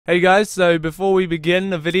Hey guys, so before we begin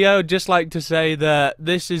the video, I'd just like to say that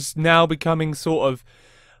this is now becoming sort of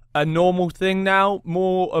a normal thing now.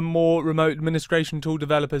 More and more remote administration tool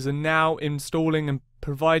developers are now installing and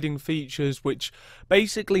providing features which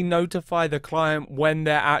basically notify the client when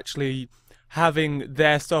they're actually having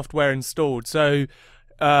their software installed. So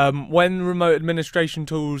when remote administration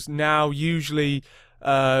tools now usually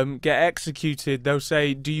get executed, they'll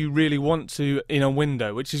say, do you really want to, in a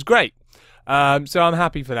window, which is great. So I'm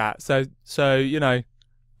happy for that. So you know,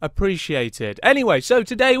 appreciated. Anyway, so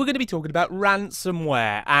today we're going to be talking about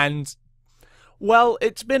ransomware, and well,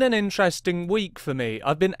 it's been an interesting week for me.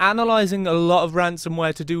 I've been analysing a lot of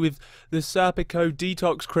ransomware to do with the Serpico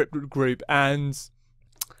DetoxCrypt group, and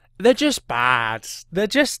they're just bad.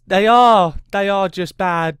 They are just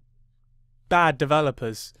bad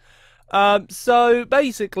developers. So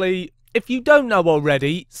basically, if you don't know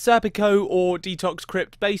already, Serpico or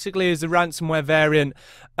DetoxCrypt basically is a ransomware variant.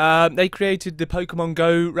 They created the Pokemon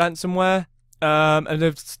Go ransomware, and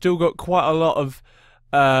they've still got quite a lot of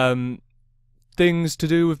things to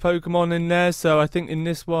do with Pokemon in there. So I think in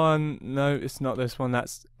this one, no, it's not this one.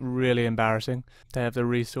 That's really embarrassing. They have the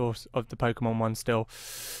resource of the Pokemon one still.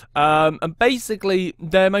 And basically,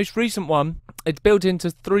 their most recent one, it's built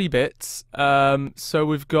into 3 bits. So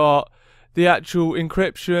we've got the actual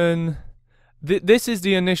encryption. This is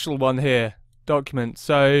the initial one here, document.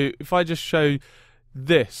 So if I just show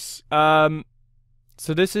this, so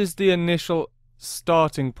this is the initial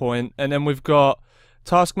starting point, and then we've got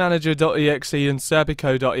taskmanager.exe and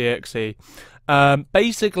serpico.exe.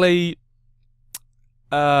 Basically,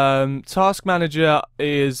 task manager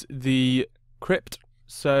is the crypt,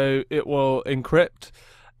 so it will encrypt.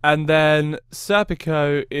 And then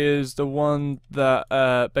Serpico is the one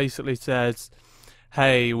that basically says,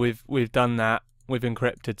 hey, we've done that, we've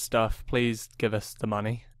encrypted stuff, please give us the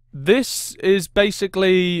money. This is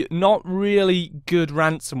basically not really good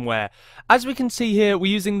ransomware. As we can see here,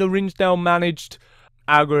 we're using the Rinsdale managed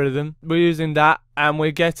algorithm. We're using that, and we're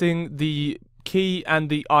getting the key and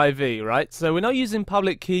the IV, right? So we're not using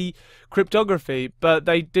public key cryptography, but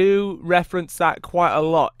they do reference that quite a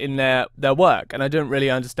lot in their work, and I don't really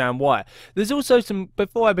understand why. There's also some,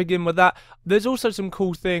 before I begin with that, there's also some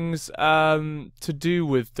cool things to do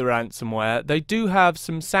with the ransomware. They do have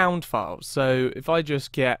some sound files, so if I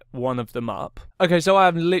just get one of them up. Okay, so I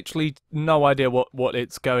have literally no idea what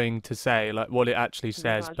it's going to say, like what it actually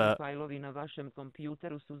says, but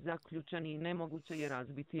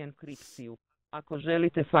Ako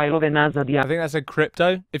želite fajlove nazad, I think that's a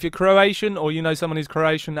crypto. If you're Croatian or you know someone who's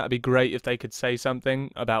Croatian, that'd be great if they could say something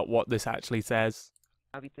about what this actually says.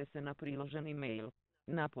 javite se na priloženi mail.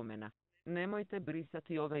 Napomena. Nemojte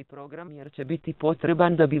brisati ovaj program jer će biti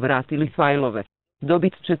potreban da bi vratili fajlove.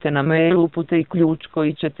 Dobit ćete na mail upute i ključ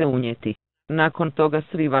koji ćete unijeti. Nakon toga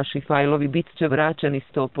svi vaši fajlovi bit će vraćeni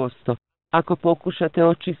 100%. Ako pokušate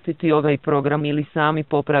očistiti ovaj program ili sami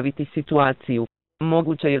popraviti situaciju,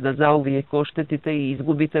 moguće je da zauvijek oštetite i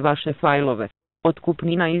izgubite vaše fajlove.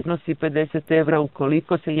 Otkupnina iznosi 50 €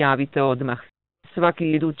 ukoliko se javite odmah.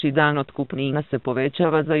 Svaki idući dan otkupnina se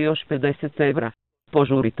povećava za još 50 €.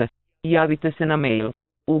 Požurite. Javite se na mail.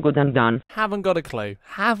 Ugodan dan. Haven't got a clue.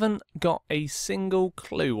 Haven't got a single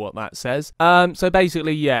clue what that says. So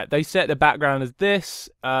basically, yeah, they set the background as this.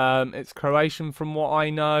 It's Croatian from what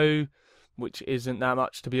I know, which isn't that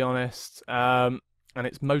much to be honest. And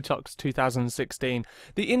it's Motox 2016.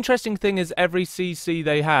 The interesting thing is every CC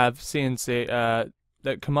they have, CNC,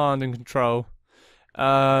 that command and control,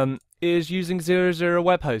 is using 00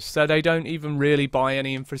 web hosts. So they don't even really buy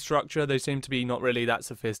any infrastructure. They seem to be not really that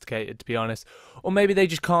sophisticated, to be honest. Or maybe they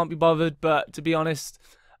just can't be bothered, but to be honest,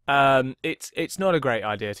 it's not a great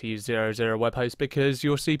idea to use 00 web hosts because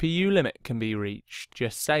your CPU limit can be reached,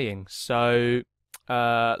 just saying. So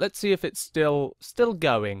let's see if it's still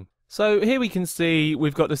going. So here we can see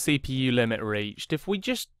we've got the CPU limit reached. If we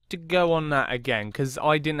just to go on that again, because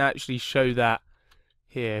I didn't actually show that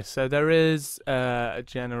here. So there is a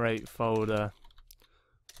generate folder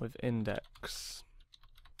with index.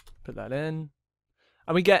 Put that in.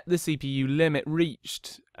 And we get the CPU limit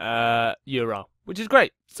reached URL, which is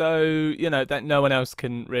great. So, you know, that no one else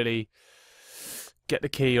can really get the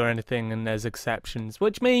key or anything, and there's exceptions,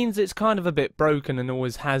 which means it's kind of a bit broken and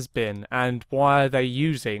always has been. And why are they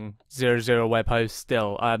using 00 web hosts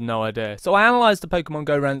still? I have no idea. So I analysed the Pokemon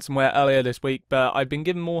Go ransomware earlier this week, but I've been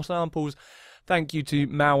given more samples. Thank you to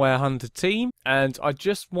Malware Hunter team, and I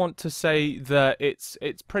just want to say that it's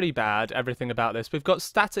pretty bad, everything about this. We've got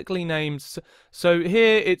statically named, so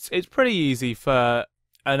here it's pretty easy for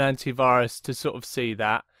an antivirus to sort of see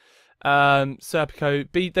that.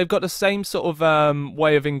 Serpico, they've got the same sort of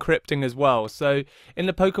way of encrypting as well. So in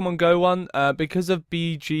the Pokemon Go one, because of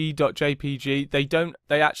bg.jpg,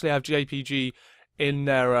 they actually have JPG in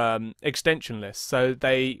their extension list, so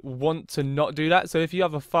they want to not do that. So if you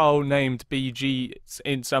have a file named bg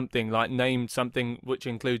in something, like named something which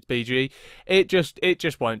includes bg, it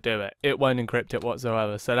just won't do it. It won't encrypt it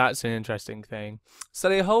whatsoever. So that's an interesting thing. So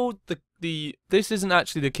they hold the this isn't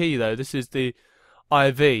actually the key though. This is the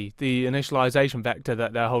IV, the initialization vector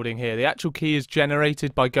that they're holding here. The actual key is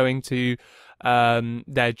generated by going to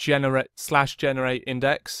their generate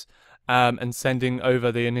index and sending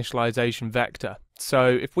over the initialization vector. So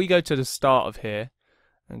if we go to the start of here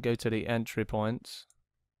and go to the entry points.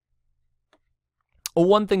 Or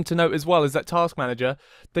one thing to note as well is that Task Manager,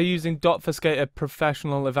 they're using obfuscated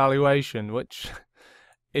professional evaluation, which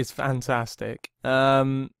is fantastic.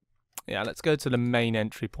 Yeah, let's go to the main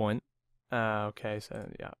entry point. Okay, so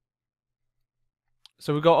yeah.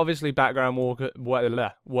 So we've got obviously background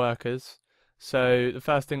workers. So the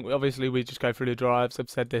first thing, obviously, we just go through the drives.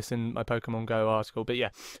 I've said this in my Pokemon Go article, but yeah.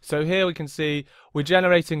 So here we can see we're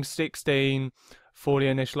generating 16 for the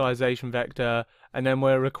initialization vector, and then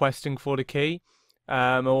we're requesting for the key.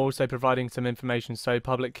 We're also providing some information. So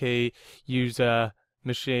public key, user,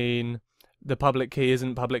 machine. The public key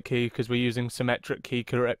isn't public key because we're using symmetric key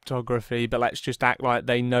cryptography, but let's just act like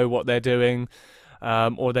they know what they're doing,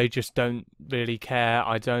 or they just don't really care.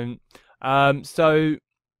 I don't. So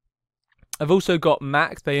I've also got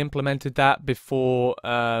Mac. They implemented that before,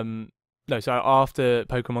 no, sorry, after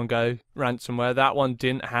Pokemon Go ransomware. That one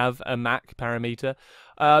didn't have a Mac parameter,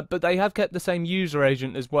 but they have kept the same user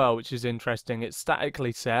agent as well, which is interesting. It's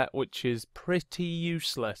statically set, which is pretty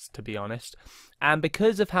useless, to be honest. And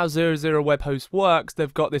because of how 00 Web Host works,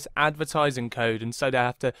 they've got this advertising code, and so they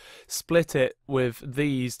have to split it with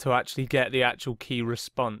these to actually get the actual key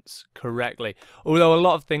response correctly. Although a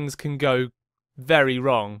lot of things can go very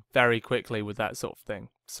wrong very quickly with that sort of thing.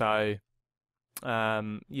 So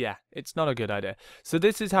yeah, it's not a good idea. So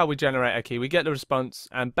this is how we generate a key. We get the response,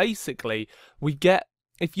 and basically we get,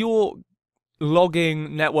 if you're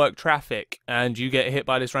logging network traffic and you get hit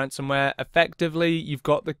by this ransomware, effectively you've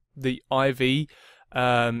got the IV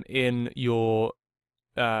in your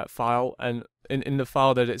file, and in the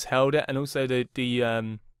file that it's held at, and also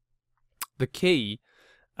the key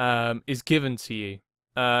is given to you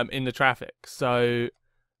in the traffic. So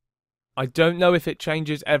I don't know if it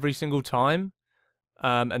changes every single time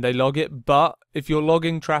and they log it, but if you're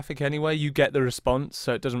logging traffic anyway, you get the response,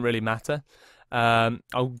 so it doesn't really matter.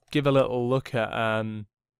 I'll give a little look at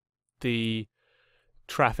the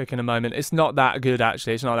traffic in a moment. It's not that good,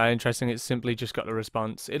 actually. It's not that interesting. It's simply just got the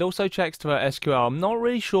response. It also checks to SQL. I'm not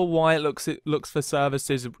really sure why it looks for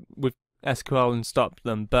services with SQL and stop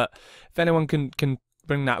them, but if anyone can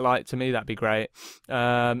bring that light to me, that'd be great.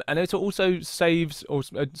 And it also saves, or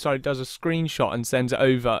sorry, does a screenshot and sends it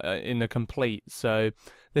over in the complete. So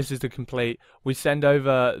this is the complete. We send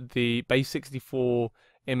over the base64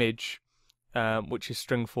 image, which is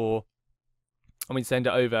string 4, and we send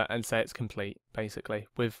it over and say it's complete, basically,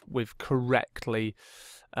 with correctly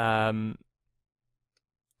encrypted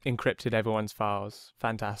everyone's files.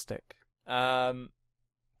 Fantastic. So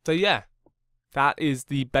yeah, that is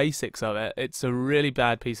the basics of it. It's a really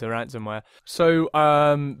bad piece of ransomware. So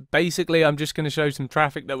basically, I'm just going to show some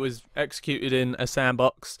traffic that was executed in a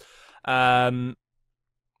sandbox.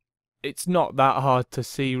 It's not that hard to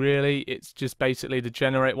see, really. It's just basically the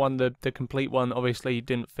generate one. The complete one obviously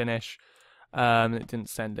didn't finish. It didn't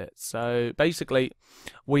send it. So basically,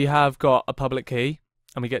 we have got a public key,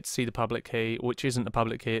 and we get to see the public key, which isn't the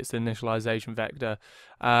public key, it's the initialization vector.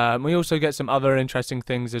 We also get some other interesting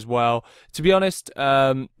things as well. To be honest,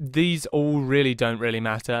 these all really don't really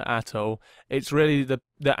matter at all. It's really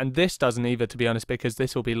and this doesn't either, to be honest, because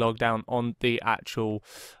this will be logged down on the actual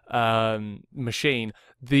machine.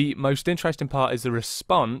 The most interesting part is the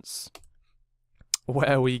response,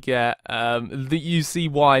 where we get you see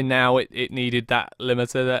why now it needed that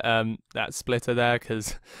limiter, that splitter there,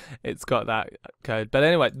 because it's got that code. But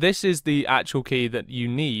anyway, this is the actual key that you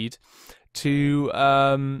need to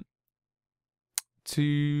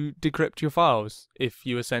decrypt your files if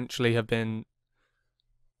you essentially have been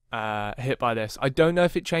hit by this. I don't know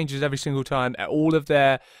if it changes every single time. All of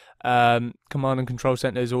their command and control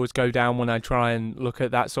centers always go down when I try and look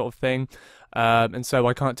at that sort of thing, and so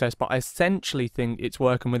I can't test, but I essentially think it's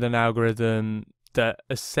working with an algorithm that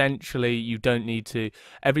essentially you don't need to.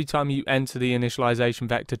 Every time you enter the initialization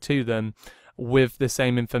vector to them with the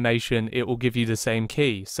same information, it will give you the same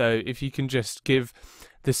key. So if you can just give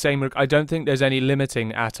the same, I don't think there's any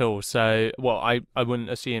limiting at all. So, well, I wouldn't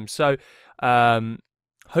assume. So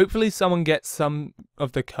Hopefully someone gets some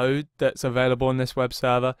of the code that's available on this web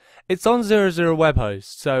server. It's on 00 web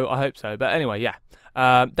host, so I hope so. But anyway, yeah.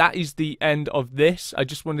 That is the end of this. I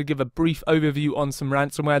just wanted to give a brief overview on some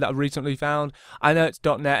ransomware that I've recently found. I know it's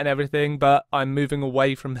 .NET and everything, but I'm moving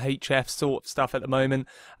away from HF sort of stuff at the moment,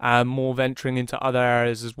 more venturing into other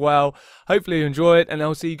areas as well. Hopefully you enjoy it, and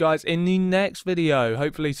I'll see you guys in the next video,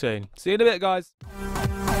 hopefully soon. See you in a bit, guys.